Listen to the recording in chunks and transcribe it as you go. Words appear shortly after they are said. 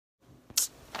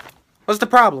What's the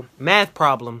problem? Math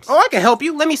problems. Oh, I can help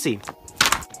you. Let me see.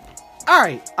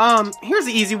 Alright, here's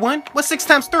the easy one. What's 6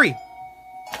 times 3?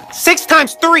 6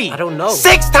 times 3. I don't know.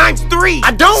 6 times 3.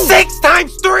 I don't. 6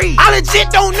 times 3. I legit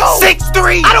don't know. 6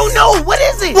 3. I don't know. What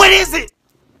is it? What is it?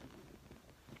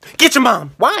 Get your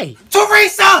mom. Why?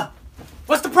 Teresa!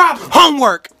 What's the problem?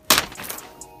 Homework.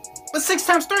 What's 6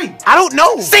 times 3? I don't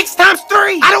know. 6 times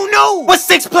 3. I don't know. What's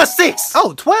 6 plus 6?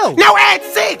 Oh, 12. Now add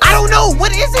 6. I don't know.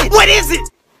 What is it? What is it?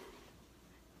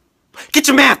 Get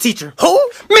your math teacher.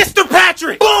 Who? Mr.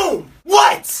 Patrick. Boom.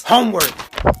 What? Homework.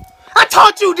 I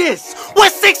taught you this.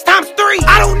 What's 6 times 3?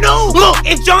 I don't know. Look,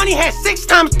 if Johnny had 6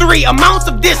 times 3 amounts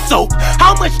of this soap,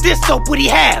 how much this soap would he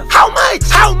have? How much?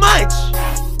 How much?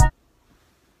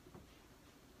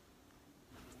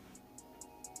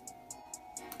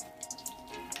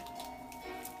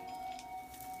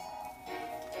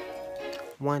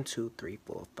 One, two, three,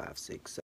 four, five, six, seven.